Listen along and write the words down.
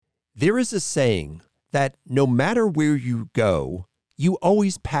There is a saying that no matter where you go, you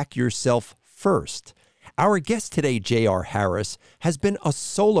always pack yourself first. Our guest today, J.R. Harris, has been a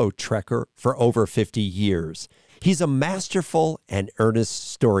solo trekker for over 50 years. He's a masterful and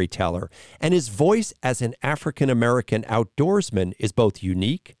earnest storyteller, and his voice as an African-American outdoorsman is both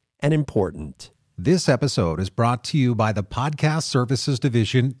unique and important. This episode is brought to you by the Podcast Services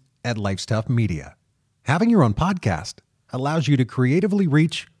Division at Life's Tough Media. Having your own podcast allows you to creatively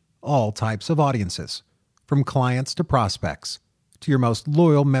reach all types of audiences, from clients to prospects, to your most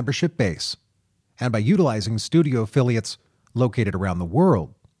loyal membership base. And by utilizing studio affiliates located around the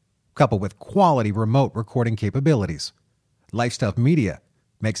world, coupled with quality remote recording capabilities, Life's Tough Media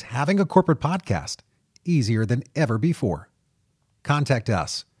makes having a corporate podcast easier than ever before. Contact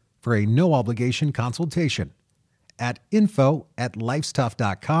us for a no-obligation consultation at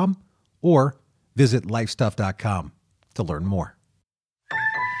info@lifestuff.com or visit lifestuff.com to learn more.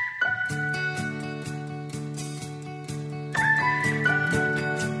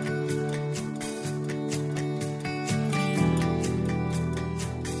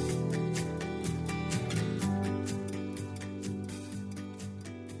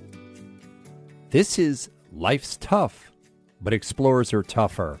 This is Life's Tough, but Explorers are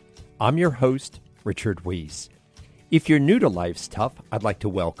tougher. I'm your host, Richard Weiss. If you're new to Life's Tough, I'd like to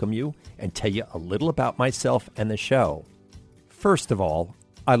welcome you and tell you a little about myself and the show. First of all,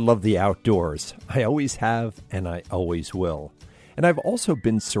 I love the outdoors. I always have, and I always will. And I've also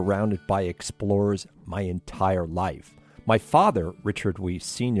been surrounded by explorers my entire life. My father, Richard Weiss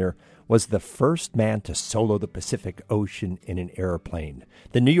Sr., was the first man to solo the Pacific Ocean in an airplane.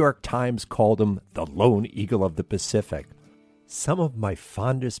 The New York Times called him the Lone Eagle of the Pacific. Some of my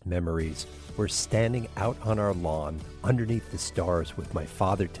fondest memories were standing out on our lawn underneath the stars with my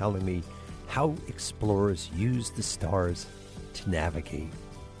father telling me how explorers use the stars to navigate.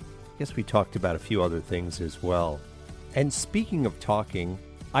 I guess we talked about a few other things as well. And speaking of talking,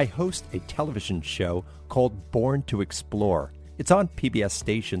 I host a television show called Born to Explore. It's on PBS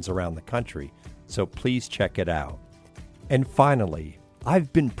stations around the country, so please check it out. And finally,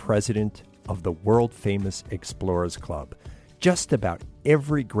 I've been president of the world-famous Explorers Club. Just about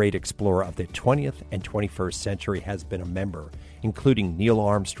every great explorer of the 20th and 21st century has been a member, including Neil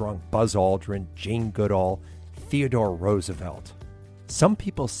Armstrong, Buzz Aldrin, Jane Goodall, Theodore Roosevelt. Some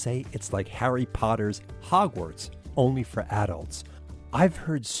people say it's like Harry Potter's Hogwarts, only for adults. I've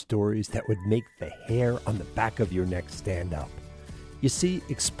heard stories that would make the hair on the back of your neck stand up. You see,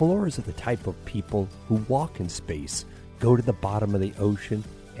 explorers are the type of people who walk in space, go to the bottom of the ocean,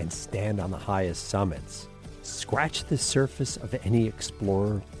 and stand on the highest summits. Scratch the surface of any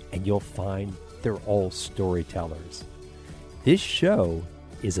explorer, and you'll find they're all storytellers. This show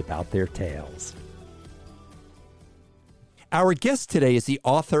is about their tales. Our guest today is the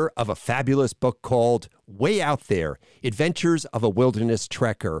author of a fabulous book called Way Out There, Adventures of a Wilderness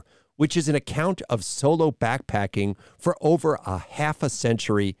Trekker, which is an account of solo backpacking for over a half a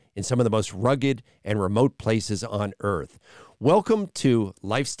century in some of the most rugged and remote places on Earth. Welcome to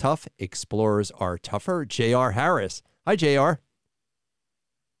Life's Tough, Explorers Are Tougher, J.R. Harris. Hi, J.R.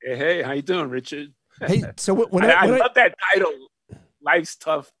 Hey, how you doing, Richard? Hey, so when I love that title, Life's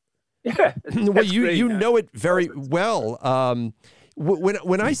Tough. Yeah, well, you know it very well.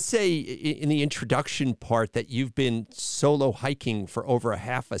 When I say in the introduction part that you've been solo hiking for over a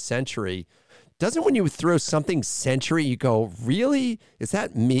half a century, doesn't when you throw something century, you go, really? Is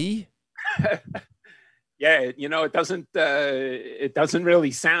that me? Yeah, it doesn't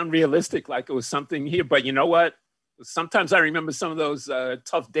really sound realistic like it was something here. But you know what? Sometimes I remember some of those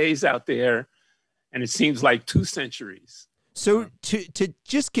tough days out there, and it seems like 2 centuries. So to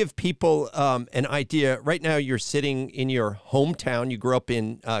just give people an idea, right now you're sitting in your hometown. You grew up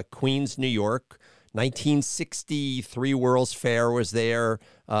in Queens, New York. 1963 World's Fair was there.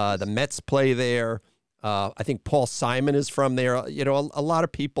 The Mets play there. I think Paul Simon is from there. You know, a lot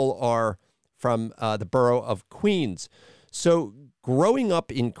of people are from the borough of Queens. So growing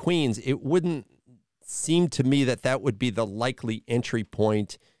up in Queens, it wouldn't seem to me that would be the likely entry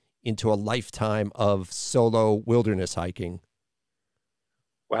point into a lifetime of solo wilderness hiking.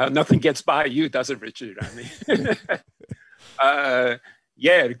 Well, nothing gets by you, does it, Richard? I mean,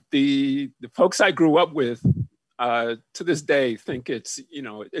 the folks I grew up with to this day think it's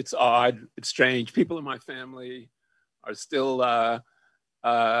odd, it's strange. People in my family are still that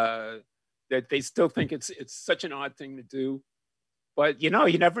they still think it's such an odd thing to do. But you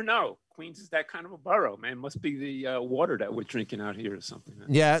never know. Queens is that kind of a borough, man. Must be the water that we're drinking out here or something.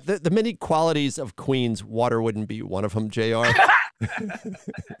 Yeah, the many qualities of Queens, water wouldn't be one of them, JR.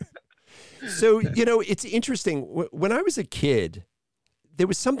 So, it's interesting. When I was a kid, there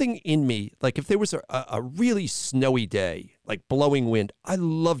was something in me, like if there was a really snowy day, like blowing wind, I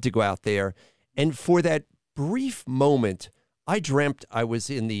love to go out there. And for that brief moment, I dreamt I was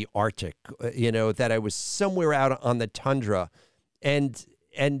in the Arctic, that I was somewhere out on the tundra. And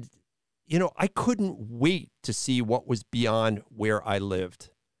I couldn't wait to see what was beyond where I lived.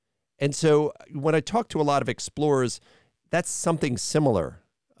 And so when I talk to a lot of explorers, that's something similar.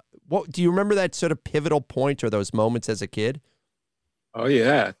 What do you remember that sort of pivotal point or those moments as a kid? Oh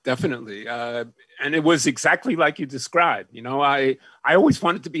yeah, definitely. And it was exactly like you described. I always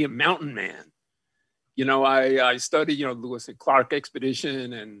wanted to be a mountain man. I studied, Lewis and Clark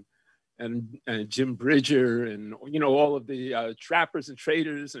expedition and Jim Bridger and all of the trappers and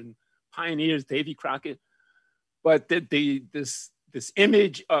traders and pioneers, Davy Crockett. But this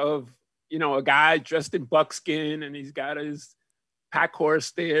image of a guy dressed in buckskin and he's got his pack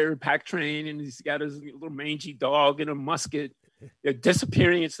horse there, pack train, and he's got his little mangy dog and a musket. They're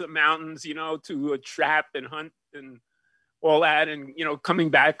disappearing into the mountains, to trap and hunt and all that, and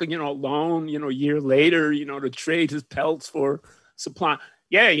coming back, alone, a year later, to trade his pelts for supply.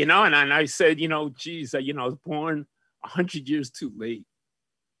 Yeah, and I said, geez, I was born 100 years too late,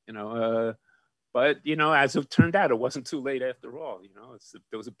 but as it turned out, it wasn't too late after all.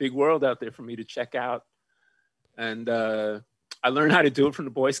 There was a big world out there for me to check out, and I learned how to do it from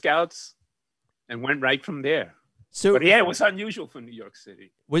the Boy Scouts, and went right from there. So, but yeah, it was unusual for New York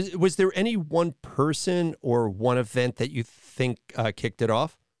City. Was there any one person or one event that you think kicked it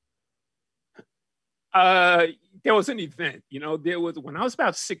off? There was an event. There was, when I was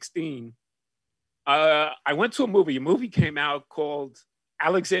about 16. I went to a movie. A movie came out called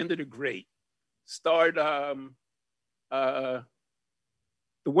Alexander the Great. Starred the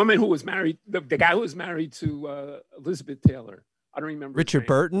woman who was married, the guy who was married to Elizabeth Taylor. I don't remember. Richard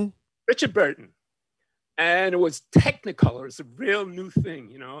Burton. Richard Burton. And it was Technicolor. It's a real new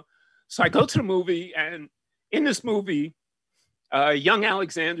thing, So I go to the movie, and in this movie, young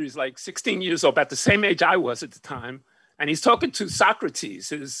Alexander is like 16 years old, about the same age I was at the time. And he's talking to Socrates,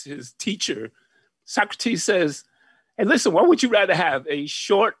 his teacher. Socrates says, hey, listen, what would you rather have, a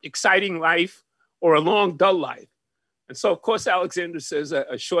short, exciting life or a long, dull life? And so, of course, Alexander says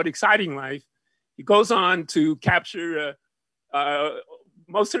a short, exciting life. He goes on to capture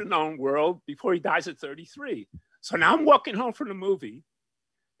most of the known world before he dies at 33. So now I'm walking home from the movie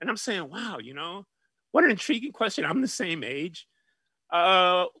and I'm saying, wow, what an intriguing question. I'm the same age.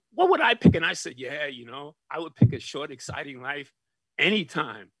 What would I pick? And I said, yeah, I would pick a short, exciting life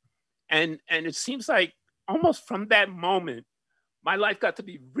anytime. And it seems like almost from that moment, my life got to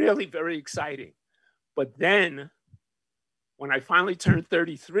be really, very exciting. But then when I finally turned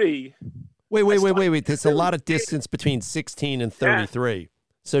 33. Wait. There's a lot of distance between 16 and 33. Yeah.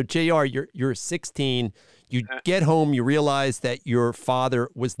 So, JR, you're 16. You get home, you realize that your father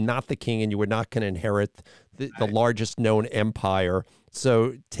was not the king and you were not going to inherit the largest known empire.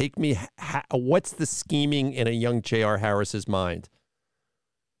 So take me, what's the scheming in a young J.R. Harris's mind?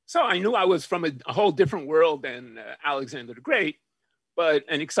 So I knew I was from a whole different world than Alexander the Great, but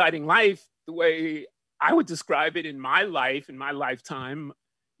an exciting life, the way I would describe it in my life, in my lifetime,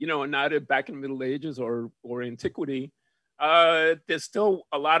 and not back in the Middle Ages or antiquity. There's still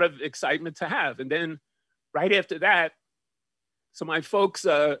a lot of excitement to have. And then right after that, so my folks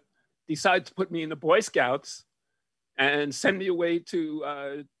decided to put me in the Boy Scouts and send me away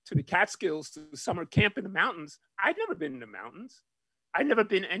to the Catskills to summer camp in the mountains. I'd never been in the mountains. I'd never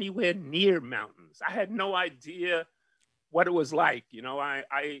been anywhere near mountains. I had no idea what it was like.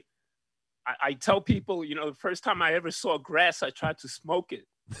 I tell people, the first time I ever saw grass, I tried to smoke it.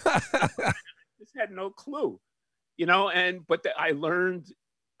 I just had no clue. But I learned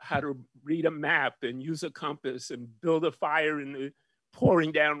how to read a map and use a compass and build a fire in the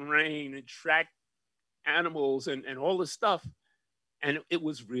pouring down rain and track animals and all this stuff. And it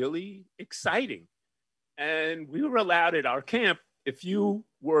was really exciting. And we were allowed at our camp, if you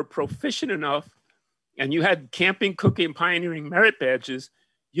were proficient enough and you had camping, cooking, and pioneering merit badges,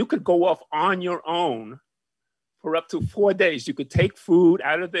 you could go off on your own for up to 4 days. You could take food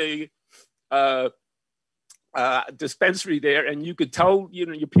out of the dispensary there, and you could tell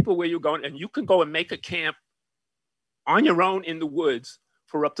your people where you're going, and you can go and make a camp on your own in the woods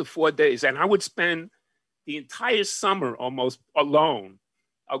for up to 4 days. And I would spend the entire summer almost alone.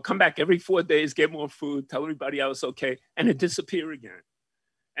 I'll come back every 4 days, get more food, tell everybody I was okay, and it'd disappear again.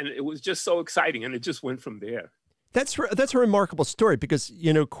 And it was just so exciting, and it just went from there. That's a remarkable story because,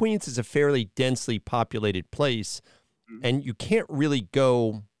 Queens is a fairly densely populated place, and you can't really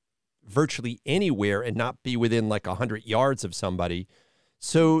go virtually anywhere and not be within like 100 yards of somebody.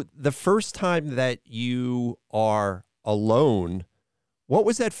 So the first time that you are alone, What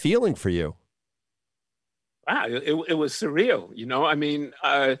was that feeling for you? Wow, it was surreal. I mean,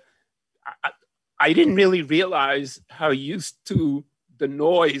 I didn't really realize how used to the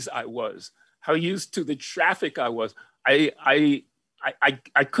noise I was, how used to the traffic I was. I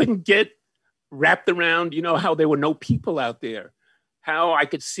couldn't get wrapped around, how there were no people out there, how I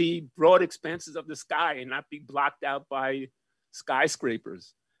could see broad expanses of the sky and not be blocked out by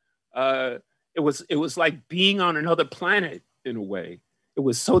skyscrapers. It was like being on another planet in a way. It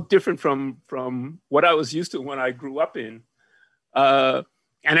was so different from what I was used to when I grew up in. And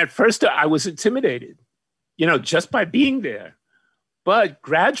at first I was intimidated, just by being there. But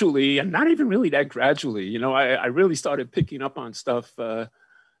gradually, and not even really that gradually, I really started picking up on stuff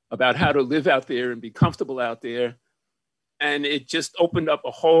about how to live out there and be comfortable out there. And it just opened up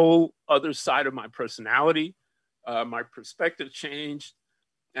a whole other side of my personality. My perspective changed.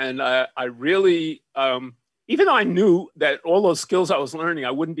 And I really, even though I knew that all those skills I was learning,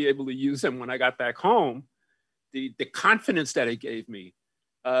 I wouldn't be able to use them when I got back home, the confidence that it gave me,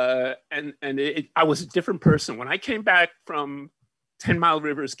 I was a different person. When I came back from 10 Mile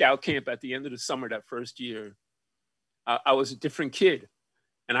River Scout Camp at the end of the summer that first year, I was a different kid.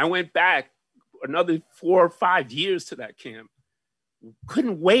 And I went back another 4 or 5 years to that camp.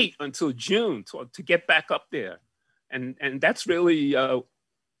 Couldn't wait until June to get back up there. And that's really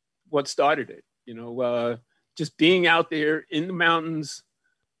what started it, just being out there in the mountains.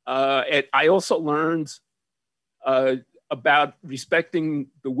 I also learned about respecting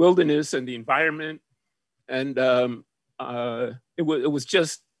the wilderness and the environment. And it was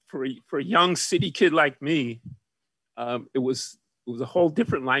just for a young city kid like me, it was a whole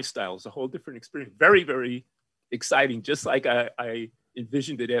different lifestyle. It was a whole different experience. Very, very exciting, just like I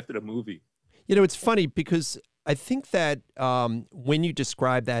envisioned it after the movie. It's funny because I think that when you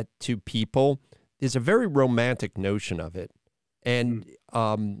describe that to people, there's a very romantic notion of it. And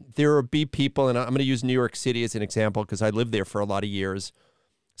there will be people, and I'm going to use New York City as an example because I lived there for a lot of years.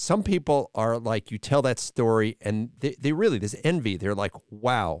 Some people are like, you tell that story and they really, there's envy. They're like,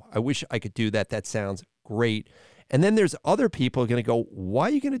 wow, I wish I could do that. That sounds great. And then there's other people going to go, why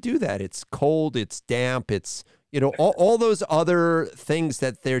are you going to do that? It's cold, it's damp, it's, all those other things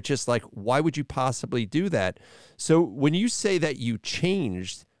that they're just like, why would you possibly do that? So when you say that you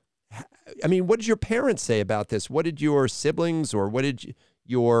changed, I mean, what did your parents say about this? What did your siblings or what did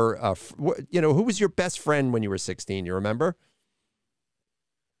your, who was your best friend when you were 16? You remember?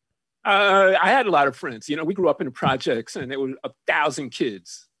 I had a lot of friends. We grew up in the projects and there were 1,000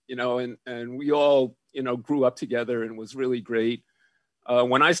 kids, and we all, grew up together and it was really great.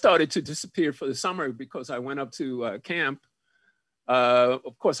 When I started to disappear for the summer because I went up to camp,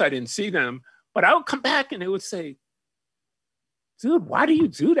 of course I didn't see them, but I would come back and they would say, dude, why do you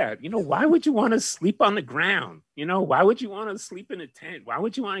do that? Why would you want to sleep on the ground? Why would you want to sleep in a tent? Why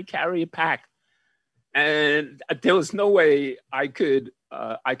would you want to carry a pack? And there was no way I could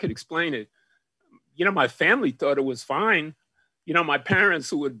explain it. My family thought it was fine. My parents,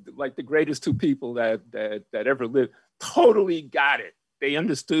 who were like the greatest two people that ever lived, totally got it. They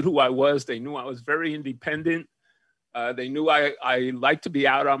understood who I was. They knew I was very independent. They knew I liked to be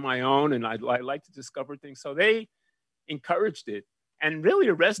out on my own and I liked to discover things. So they encouraged it. And really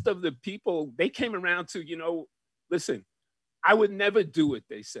the rest of the people, they came around to, listen, I would never do it,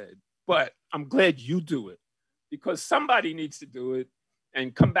 they said, but I'm glad you do it because somebody needs to do it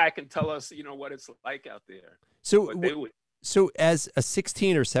and come back and tell us, what it's like out there. So as a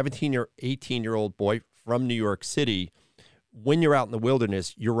 16 or 17 or 18-year-old boy from New York City, when you're out in the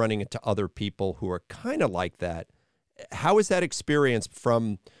wilderness, you're running into other people who are kind of like that. How is that experience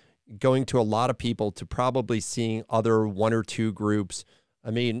from going to a lot of people to probably seeing other one or two groups?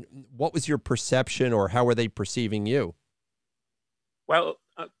 I mean, what was your perception or how were they perceiving you? Well,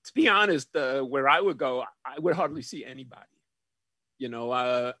 to be honest, where I would go, I would hardly see anybody.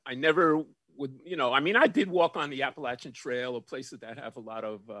 I never would, I did walk on the Appalachian Trail or places that have a lot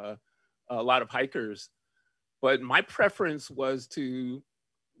of hikers, but my preference was to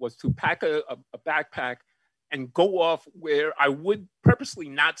pack a backpack and go off where I would purposely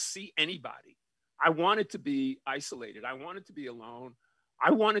not see anybody. I wanted to be isolated. I wanted to be alone.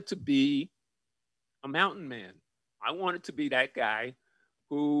 I wanted to be a mountain man. I wanted to be that guy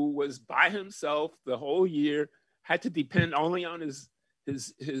who was by himself the whole year, had to depend only on his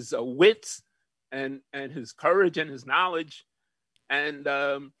wits and his courage and his knowledge. And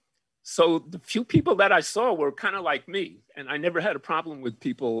so the few people that I saw were kind of like me, and I never had a problem with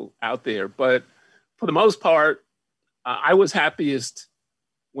people out there. But for the most part, I was happiest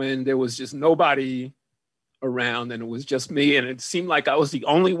when there was just nobody around and it was just me. And it seemed like I was the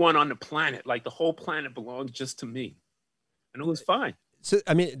only one on the planet, like the whole planet belonged just to me. And it was fine. So,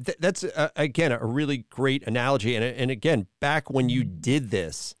 I mean, that's, again, a really great analogy. And again, back when you did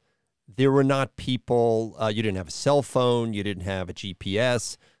this, there were not people, you didn't have a cell phone, you didn't have a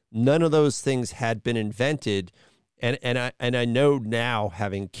GPS. None of those things had been invented. And I know now,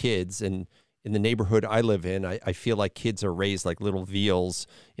 having kids, and in the neighborhood I live in, I feel like kids are raised like little veals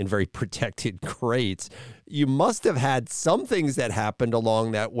in very protected crates. You must have had some things that happened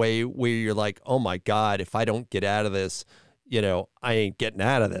along that way where you're like, oh my God, if I don't get out of this, I ain't getting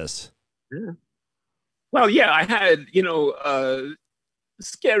out of this. Yeah. Well, yeah, I had,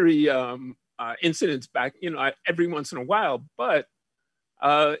 scary incidents back, every once in a while, but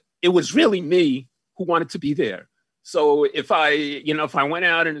it was really me who wanted to be there. So if I went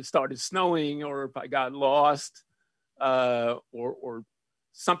out and it started snowing, or if I got lost, or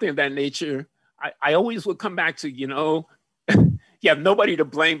something of that nature, I always would come back to, you have nobody to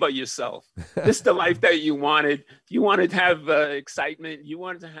blame but yourself. This is the life that you wanted. You wanted to have excitement. You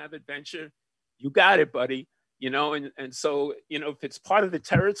wanted to have adventure. You got it, buddy. And so, if it's part of the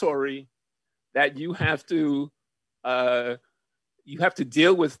territory that you have to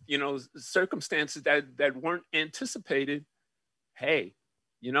deal with, circumstances that weren't anticipated, hey,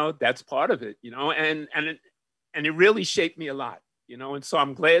 that's part of it, and it really shaped me a lot, and so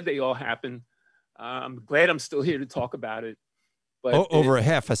I'm glad they all happened. I'm glad I'm still here to talk about it. But over a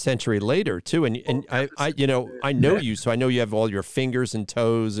half a century later too, and I know you, so I know you have all your fingers and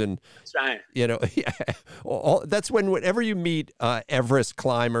toes, and that's right. That's whenever you meet Everest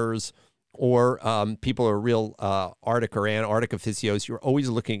climbers or people who are real Arctic or Antarctic aficionados, you're always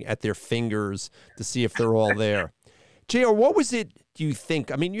looking at their fingers to see if they're all there. JR, what was it, do you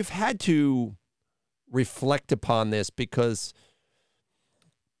think? I mean, you've had to reflect upon this, because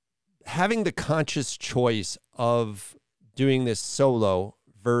having the conscious choice of doing this solo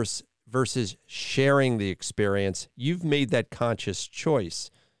versus sharing the experience, you've made that conscious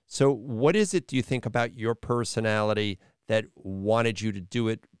choice. So what is it, do you think, about your personality that wanted you to do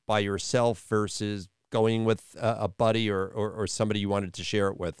it by yourself versus going with a buddy or somebody you wanted to share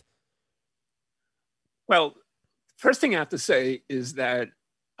it with? Well, first thing I have to say is that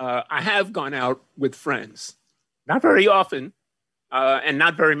I have gone out with friends, not very often, and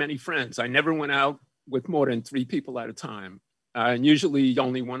not very many friends. I never went out with more than 3 people at a time, and usually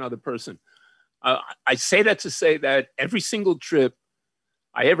only one other person. I say that to say that every single trip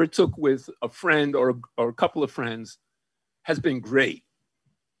I ever took with a friend or a couple of friends has been great.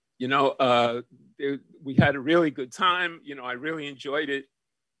 We had a really good time. I really enjoyed it.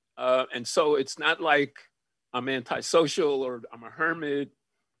 And so it's not like I'm antisocial or I'm a hermit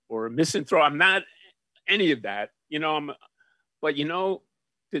or a misanthrope. I'm not any of that. But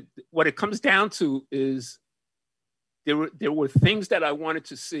what it comes down to is there were things that I wanted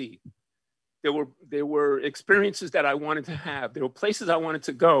to see. There were experiences that I wanted to have. There were places I wanted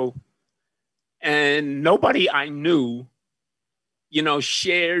to go, and nobody I knew,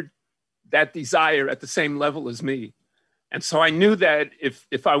 shared that desire at the same level as me. And so I knew that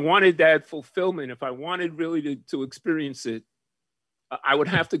if I wanted that fulfillment, if I wanted really to experience it, I would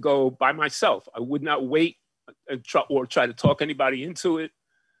have to go by myself. I would not wait and try to talk anybody into it.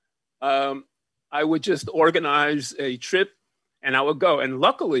 I would just organize a trip and I would go. And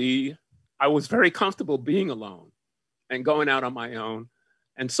luckily, I was very comfortable being alone and going out on my own.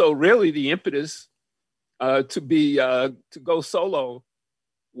 And so really the impetus to go solo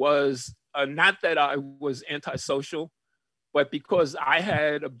was not that I was antisocial, but because I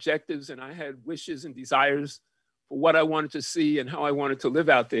had objectives and I had wishes and desires for what I wanted to see and how I wanted to live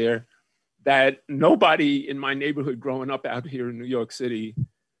out there, that nobody in my neighborhood growing up out here in New York City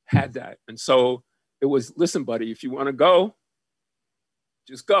had that. And so it was, listen, buddy, if you want to go,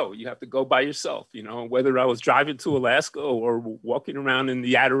 just go. You have to go by yourself, whether I was driving to Alaska or walking around in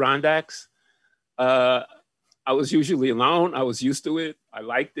the Adirondacks. I was usually alone. I was used to it. I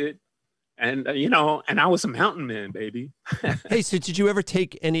liked it. And, and I was a mountain man, baby. Hey, so did you ever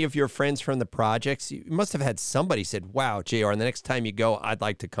take any of your friends from the projects? You must have had somebody said, wow, JR, and the next time you go, I'd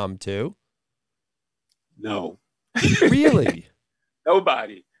like to come too. No. Really?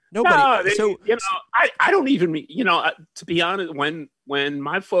 Nobody. No, I don't even, to be honest, when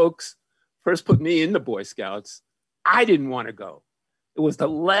my folks first put me in the Boy Scouts, I didn't want to go. It was the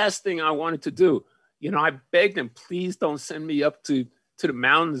last thing I wanted to do. I begged them, please don't send me up to the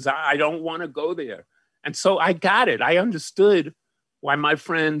mountains. I don't want to go there. And so I got it. I understood why my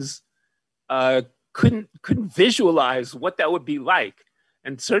friends couldn't visualize what that would be like.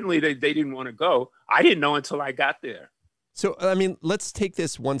 And certainly they didn't want to go. I didn't know until I got there. So, I mean, let's take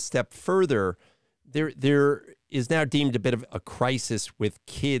this one step further. There is now deemed a bit of a crisis with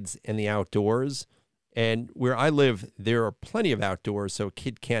kids in the outdoors. And where I live, there are plenty of outdoors, so a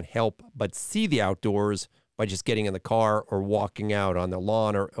kid can't help but see the outdoors by just getting in the car or walking out on the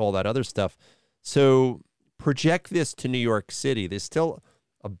lawn or all that other stuff. So project this to New York City. There's still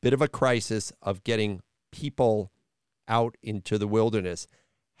a bit of a crisis of getting people out into the wilderness.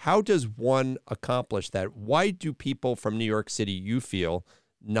 How does one accomplish that? Why do people from New York City, you feel,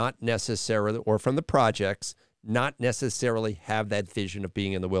 not necessarily, or from the projects, not necessarily have that vision of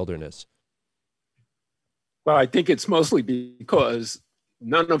being in the wilderness? Well, I think it's mostly because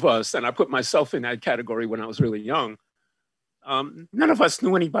none of us, and I put myself in that category when I was really young, none of us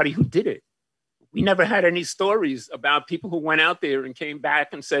knew anybody who did it. We never had any stories about people who went out there and came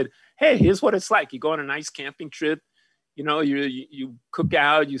back and said, hey, here's what it's like. You go on a nice camping trip, you know, you cook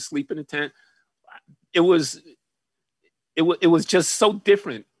out, you sleep in a tent. It was just so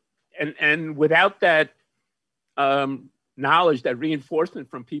different. And without that knowledge, that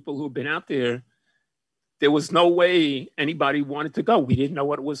reinforcement from people who've been out there, there was no way anybody wanted to go. We didn't know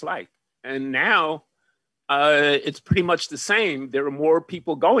what it was like. And now it's pretty much the same. There are more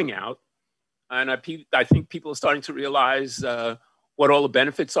people going out. And I think people are starting to realize what all the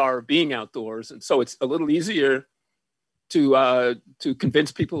benefits are of being outdoors. And so it's a little easier to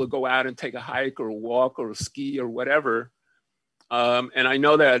convince people to go out and take a hike or a walk or a ski or whatever. And I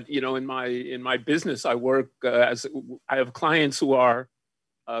know that, you know, in my business, I work I have clients who are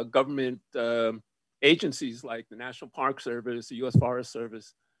government agencies like the National Park Service, the U.S. Forest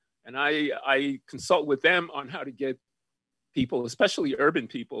Service, and I consult with them on how to get people, especially urban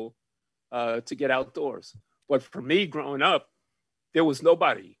people, to get outdoors. But for me, growing up, there was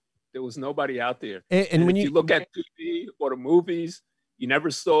nobody. There was nobody out there. And when you look at TV or the movies, you never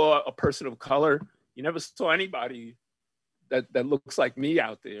saw a person of color. You never saw anybody that looks like me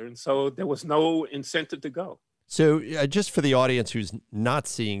out there. And so there was no incentive to go. So just for the audience who's not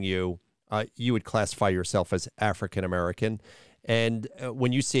seeing you, you would classify yourself as African American. And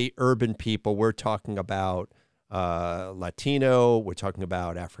when you say urban people, we're talking about Latino, we're talking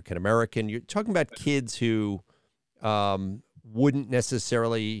about African American. You're talking about kids who wouldn't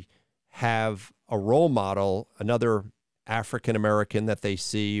necessarily have a role model, another African American that they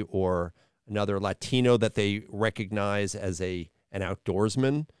see, or another Latino that they recognize as an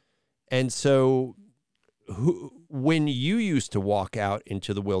outdoorsman. And so when you used to walk out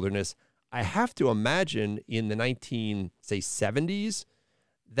into the wilderness, I have to imagine in the 70s,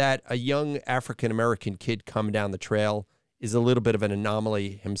 that a young African-American kid coming down the trail is a little bit of an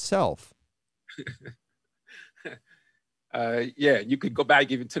anomaly himself. Yeah, you could go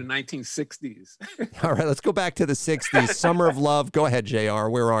back even to the 1960s. All right, let's go back to the 60s. Summer of Love. Go ahead, JR.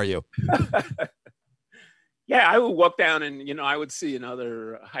 Where are you? Yeah, I would walk down and, you know, I would see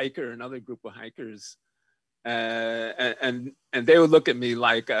another group of hikers. And they would look at me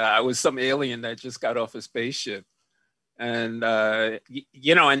like I was some alien that just got off a spaceship. And,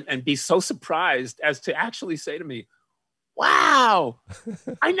 you know, and be so surprised as to actually say to me, wow,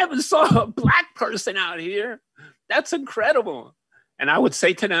 I never saw a Black person out here. That's incredible. And I would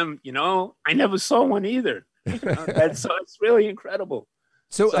say to them, you know, I never saw one either. You know, it's really incredible.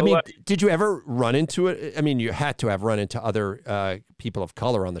 So, I mean, did you ever run into it? I mean, you had to have run into other people of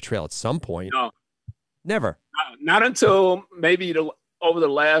color on the trail at some point. No. Never. Not until maybe over the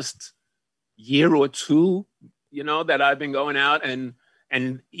last year or two, you know, that I've been going out, and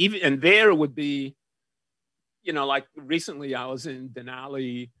there would be, you know, like recently I was in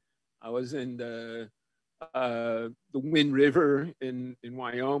Denali, I was in the Wind River in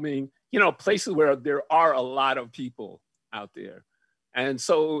Wyoming, you know, places where there are a lot of people out there. And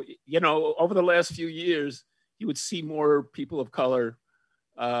so, you know, over the last few years, you would see more people of color,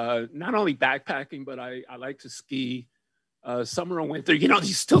 not only backpacking, but I like to ski summer and winter. You know,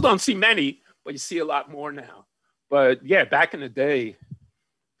 you still don't see many, but you see a lot more now. But yeah, back in the day,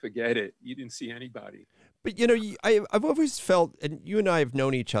 forget it. You didn't see anybody. But, you know, I've always felt, and you and I have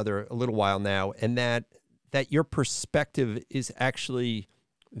known each other a little while now, and that your perspective is actually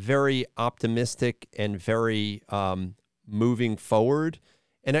very optimistic and very moving forward.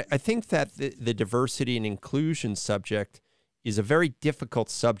 And I think that the diversity and inclusion subject is a very difficult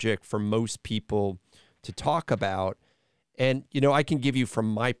subject for most people to talk about. And, you know, I can give you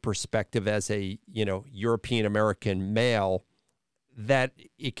from my perspective as a, you know, European American male, that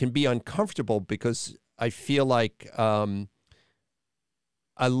it can be uncomfortable because I feel like I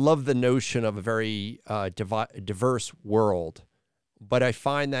love the notion of a very diverse world, but I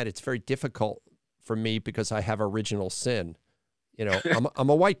find that it's very difficult for me because I have original sin. You know, I'm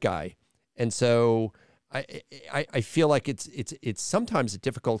a white guy, and so I feel like it's sometimes a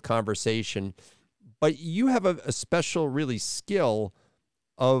difficult conversation. But you have a special really skill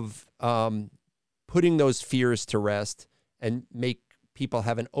of putting those fears to rest and make people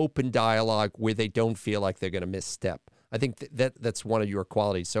have an open dialogue where they don't feel like they're going to misstep. I think that's one of your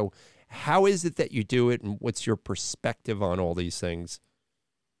qualities. So how is it that you do it, and what's your perspective on all these things?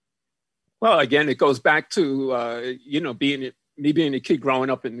 Well, again, it goes back to, being a kid growing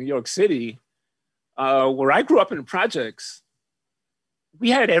up in New York City, where I grew up in the projects. We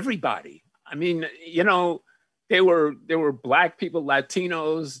had everybody. I mean, there were Black people,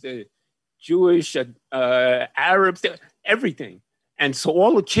 Latinos, the Jewish, Arabs, everything. And so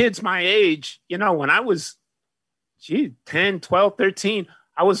all the kids my age, when I was 10, 12, 13,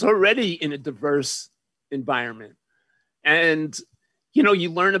 I was already in a diverse environment. And, you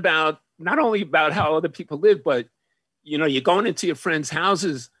learn about not only about how other people live, but, you're going into your friends'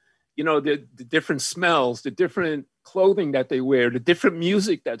 houses, the different smells, the different clothing that they wear, the different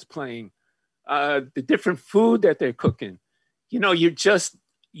music that's playing, the different food that they're cooking.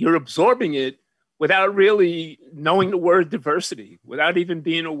 You're absorbing it without really knowing the word diversity, without even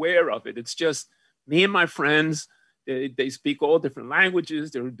being aware of it. It's just me and my friends. They speak all different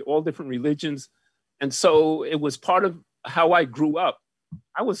languages. They're all different religions. And so it was part of how I grew up.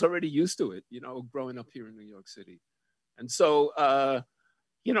 I was already used to it, growing up here in New York City. And so, and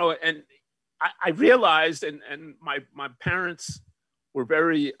I realized, and my parents were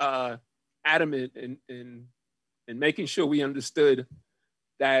very adamant in making sure we understood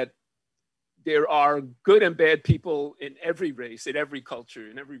that there are good and bad people in every race, in every culture,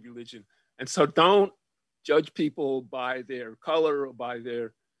 in every religion. And so don't judge people by their color or by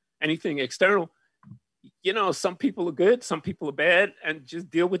their anything external. Some people are good, some people are bad, and just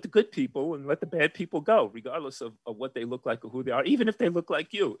deal with the good people and let the bad people go, regardless of what they look like or who they are, even if they look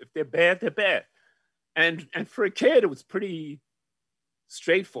like you. If they're bad, they're bad. And for a kid, it was pretty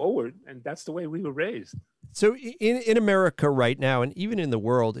straightforward, and that's the way we were raised. So in America right now, and even in the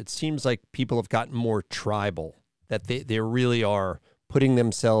world, it seems like people have gotten more tribal, that they really are putting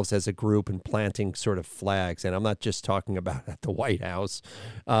themselves as a group and planting sort of flags. And I'm not just talking about at the White House,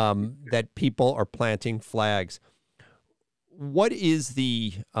 that people are planting flags. What is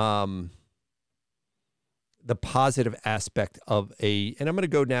the positive aspect of and I'm going to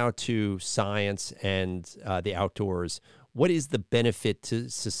go now to science and the outdoors. What is the benefit to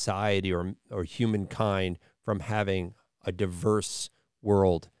society or humankind from having a diverse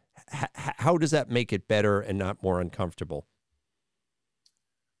world? How does that make it better and not more uncomfortable?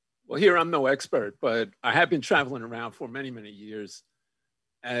 Well, here I'm no expert, but I have been traveling around for many, many years.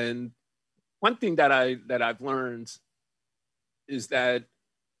 And one thing that I've learned is that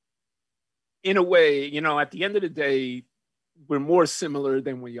in a way, at the end of the day, we're more similar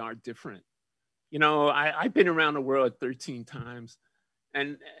than we are different. I've been around the world 13 times,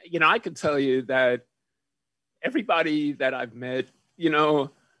 and, I can tell you that everybody that I've met,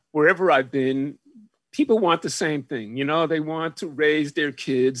 wherever I've been, people want the same thing. They want to raise their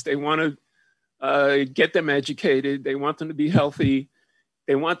kids. They want to get them educated. They want them to be healthy.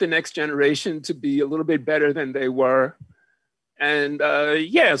 They want the next generation to be a little bit better than they were. And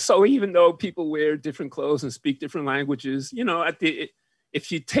so even though people wear different clothes and speak different languages,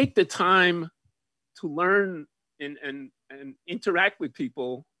 if you take the time to learn and interact with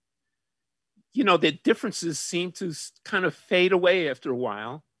people, the differences seem to kind of fade away after a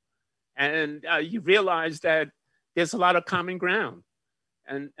while. And you realize that there's a lot of common ground.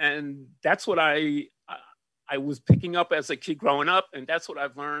 And that's what I was picking up as a kid growing up. And that's what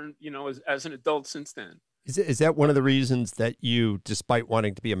I've learned, as an adult since then. Is that one of the reasons that you, despite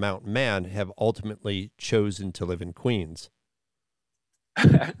wanting to be a mountain man, have ultimately chosen to live in Queens?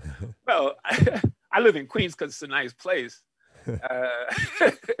 Well, I live in Queens because it's a nice place. But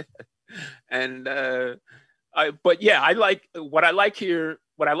yeah, I like what I like here.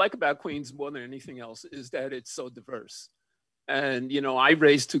 What I like about Queens more than anything else is that it's so diverse. And, I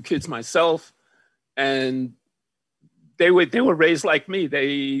raised two kids myself, and they were raised like me.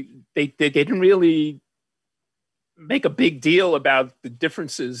 They didn't really make a big deal about the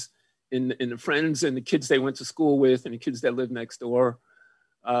differences in the friends and the kids they went to school with and the kids that lived next door.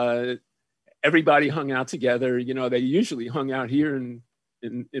 Everybody hung out together. They usually hung out here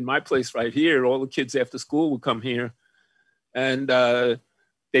in my place right here. All the kids after school would come here, and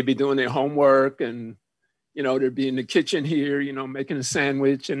they'd be doing their homework, and they'd be in the kitchen here, making a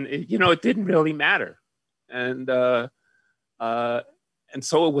sandwich, and it didn't really matter. And so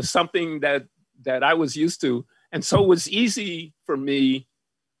it was something that I was used to. And so it was easy for me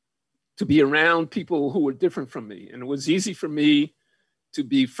to be around people who were different from me. And it was easy for me to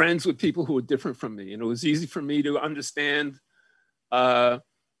be friends with people who were different from me. And it was easy for me to understand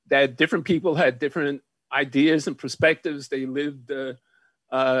that different people had different ideas and perspectives. They lived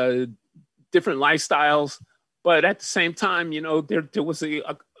different lifestyles, but at the same time, there was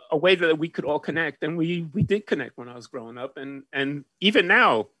a way that we could all connect, and we did connect when I was growing up, and even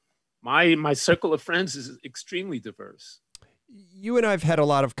now, my circle of friends is extremely diverse. You and I've had a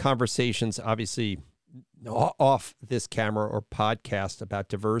lot of conversations, obviously off this camera or podcast, about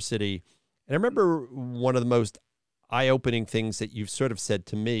diversity. And I remember one of the most eye-opening things that you've sort of said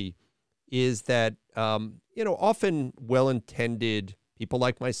to me is that, often well-intended people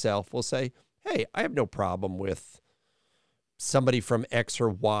like myself will say, hey, I have no problem with somebody from X or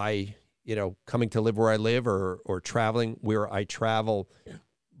Y, coming to live where I live or traveling where I travel. Yeah.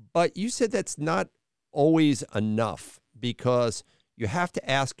 But you said that's not always enough, because you have to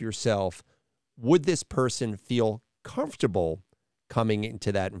ask yourself, would this person feel comfortable coming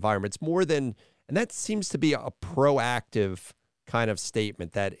into that environment? It's more than, and that seems to be a proactive kind of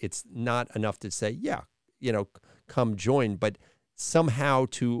statement, that it's not enough to say, yeah, come join, but somehow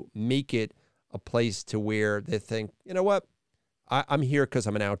to make it a place to where they think, you know what, I'm here because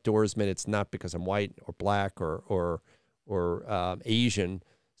I'm an outdoorsman. It's not because I'm white or black or Asian.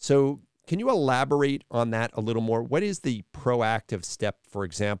 So can you elaborate on that a little more? What is the proactive step, for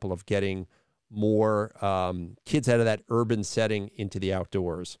example, of getting more kids out of that urban setting into the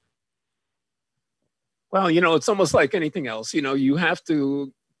outdoors? Well, it's almost like anything else. You have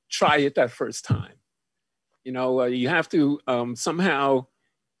to try it that first time. You have to somehow,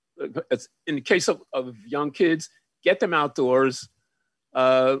 in the case of young kids, get them outdoors,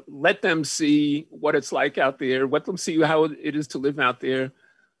 let them see what it's like out there, let them see how it is to live out there.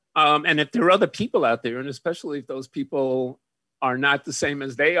 And if there are other people out there, and especially if those people are not the same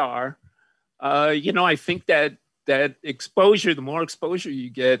as they are, I think that exposure, the more exposure you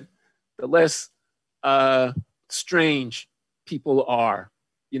get, the less strange people are,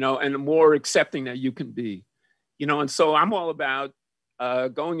 and the more accepting that you can be, and so I'm all about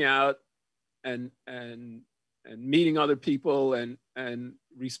going out and meeting other people and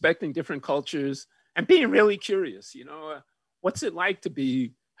respecting different cultures and being really curious. What's it like to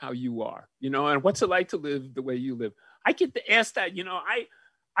be how you are, and what's it like to live the way you live? I get to ask that.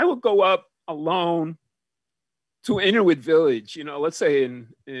 I would go up alone to Inuit village, let's say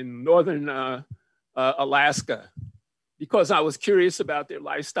in northern Alaska, because I was curious about their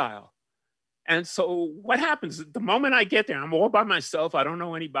lifestyle. And so what happens the moment I get there? I'm all by myself. I don't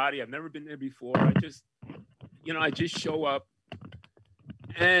know anybody. I've never been there before. I just show up.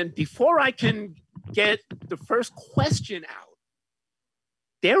 And before I can get the first question out,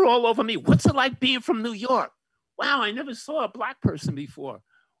 they're all over me. What's it like being from New York? Wow, I never saw a Black person before.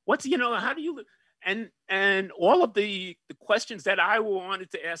 How do you live? And all of the questions that I wanted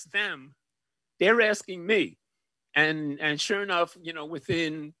to ask them, they're asking me. And sure enough,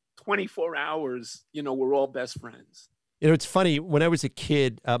 within 24 hours, we're all best friends. It's funny. When I was a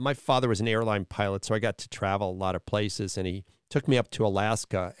kid, my father was an airline pilot, so I got to travel a lot of places, and he took me up to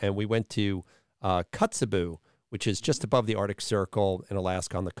Alaska, and we went to Kotzebue, which is just above the Arctic Circle in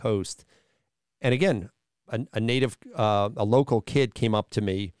Alaska on the coast. And again, a local kid came up to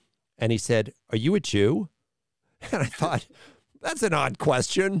me, and he said, "Are you a Jew?" And I thought, that's an odd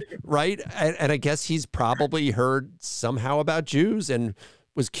question, right? And I guess he's probably heard somehow about Jews and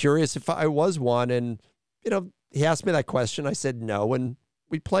was curious if I was one. And, he asked me that question. I said no, and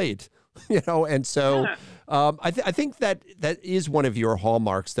we played, And so I think that is one of your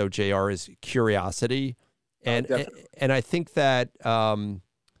hallmarks, though, JR, is curiosity. And I think that,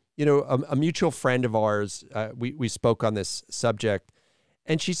 a mutual friend of ours, we spoke on this subject,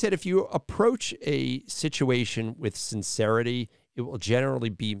 and she said, if you approach a situation with sincerity, it will generally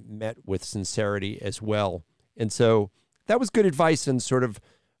be met with sincerity as well. And so that was good advice in sort of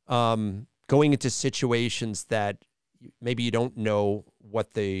going into situations that maybe you don't know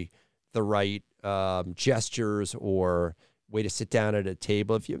what the right gestures or way to sit down at a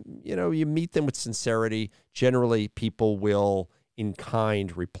table. If you meet them with sincerity, generally people will in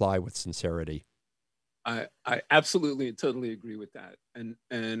kind reply with sincerity. I absolutely and totally agree with that.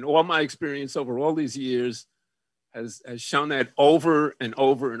 And all my experience over all these years has shown that over and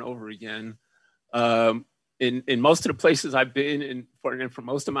over and over again. In most of the places I've been in for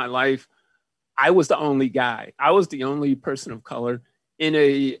most of my life, I was the only guy. I was the only person of color in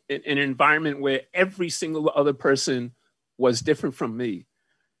an environment where every single other person was different from me.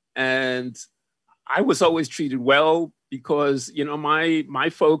 And I was always treated well because, my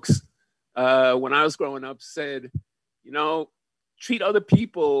folks, when I was growing up, said, treat other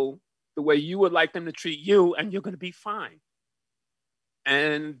people the way you would like them to treat you, and you're going to be fine.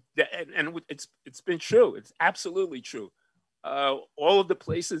 And it's been true. It's absolutely true. All of the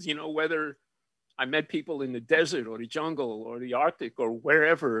places, whether I met people in the desert or the jungle or the Arctic or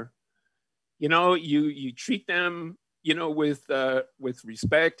wherever, you know, you treat them, you know, with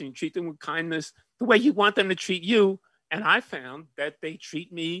respect, and you treat them with kindness, the way you want them to treat you. And I found that they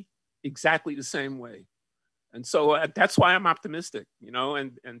treat me exactly the same way. And so that's why I'm optimistic, you know,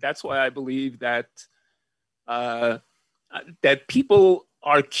 and that's why I believe that that people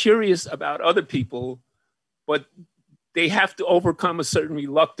are curious about other people, but they have to overcome a certain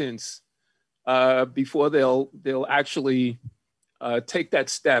reluctance before they'll actually take that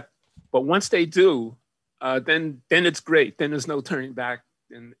step. But once they do, then it's great. Then there's no turning back,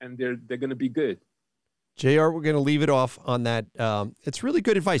 and they're going to be good. JR, we're going to leave it off on that. It's really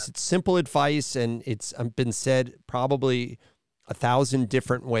good advice. It's simple advice, and it's been said probably 1,000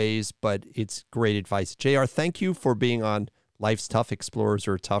 different ways, but it's great advice. JR, thank you for being on Life's Tough, Explorers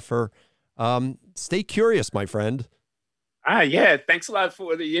Are Tougher. Stay curious, my friend. Yeah, thanks a lot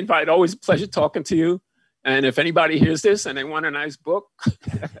for the invite. Always a pleasure talking to you. And if anybody hears this and they want a nice book,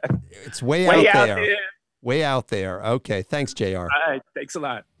 it's way out there. Way out there. Okay, thanks, JR. All right, thanks a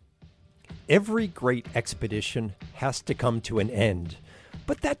lot. Every great expedition has to come to an end,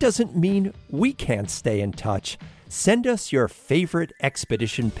 but that doesn't mean we can't stay in touch. Send us your favorite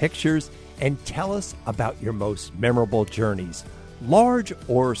expedition pictures and tell us about your most memorable journeys, large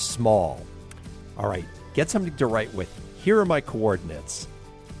or small. All right, get something to write with. Here are my coordinates: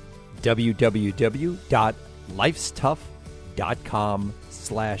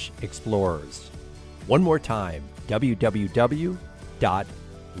 www.lifestough.com/explorers. One more time,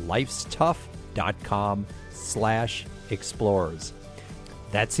 www.lifestough.com/explorers.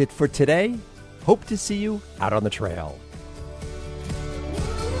 That's it for today. Hope to see you out on the trail.